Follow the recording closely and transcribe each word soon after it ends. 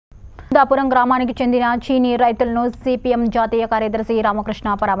దాపురం గ్రామానికి చెందిన చీనీ రైతులను సిపిఎం జాతీయ కార్యదర్శి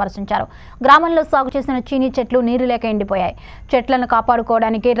రామకృష్ణ పరామర్శించారు. గ్రామంలో సాగు చేసిన చీనీ చెట్లు నీరు లేక ఎండిపోయాయి. చెట్లను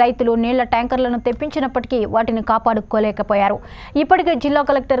కాపాడుకోవడానికి రైతులు నీళ్ల ట్యాంకర్లను తెప్పించినప్పటికీ వాటిని కాపాడుకోలేకపోయారు. ఇప్పటికే జిల్లా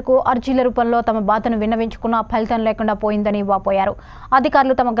కలెక్టర్కు అర్జీల రూపంలో తమ బాధను విన్నవించుకున్న ఫలితం లేకుండా పోయిందని వాపోయారు.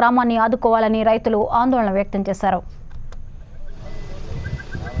 అధికారులు తమ గ్రామాన్ని ఆదుకోవాలని రైతులు ఆందోళన వ్యక్తం చేశారు.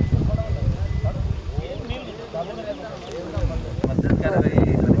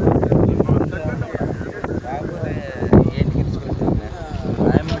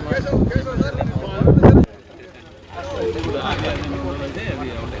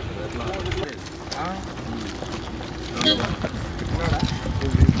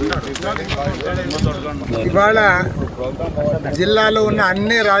 ఇవాళ జిల్లాలో ఉన్న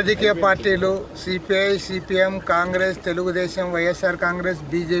అన్ని రాజకీయ పార్టీలు CPI, CPM, Congress, Telugu Desam, YSR Congress,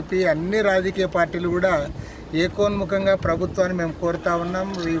 BJP అన్ని రాజకీయ పార్టీలు కూడా ఏకోన్ముఖంగా ప్రభుత్వాన్ని మేము కోరుతా ఉన్నాం.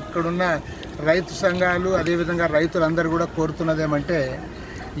 ఇక్కడున్న రైతు సంఘాలు అదేవిధంగా రైతులందరూ కూడా కోరుతున్నదేమంటే,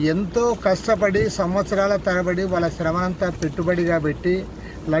 ఎంతో కష్టపడి సంవత్సరాల తరబడి వాళ్ళ శ్రమనంతా పెట్టుబడిగా పెట్టి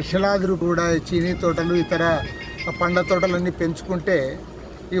లక్షలాది కూడా చీనీ తోటలు ఇతర పండ్ల తోటలన్నీ పెంచుకుంటే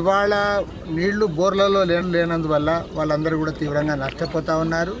ఇవాళ నీళ్లు బోర్లలో లేనందువల్ల వాళ్ళందరూ కూడా తీవ్రంగా నష్టపోతూ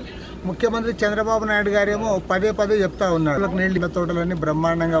ఉన్నారు. ముఖ్యమంత్రి చంద్రబాబు నాయుడు గారేమో పదే చెప్తా ఉన్నారు, నీళ్ళ తోటలన్నీ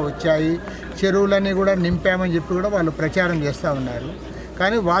బ్రహ్మాండంగా వచ్చాయి, చెరువులన్నీ కూడా నింపామని చెప్పి కూడా వాళ్ళు ప్రచారం చేస్తూ ఉన్నారు.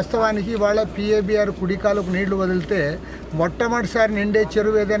 కానీ వాస్తవానికి ఇవాళ పిఏబిఆర్ కుడికాలకు నీళ్లు వదిలితే మొట్టమొదటిసారి నిండే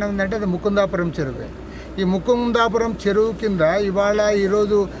చెరువు ఏదైనా ఉందంటే అది ముకుందాపురం చెరువే. ఈ ముకుందాపురం చెరువు కింద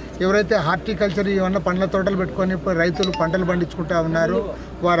ఈరోజు ఎవరైతే హార్టికల్చర్ ఇవన్న పండ్ల తోటలు పెట్టుకొని రైతులు పంటలు పండించుకుంటా ఉన్నారో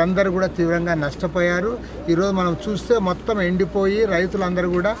వారందరూ కూడా తీవ్రంగా నష్టపోయారు. ఈరోజు మనం చూస్తే మొత్తం ఎండిపోయి రైతులందరూ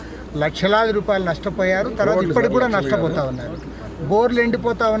కూడా లక్షలాది రూపాయలు నష్టపోయారు. తర్వాత ఇప్పటికి కూడా నష్టపోతూ ఉన్నారు. బోర్లు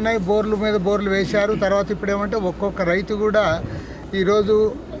ఎండిపోతూ ఉన్నాయి, బోర్లు మీద బోర్లు వేశారు. తర్వాత ఇప్పుడు ఏమంటే ఒక్కొక్క రైతు కూడా ఈరోజు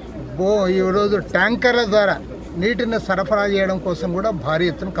ట్యాంకర్ల ద్వారా నీటిని సరఫరా చేయడం కోసం కూడా భారీ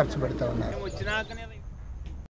ఎత్తున ఖర్చు పెడతా ఉన్నారు.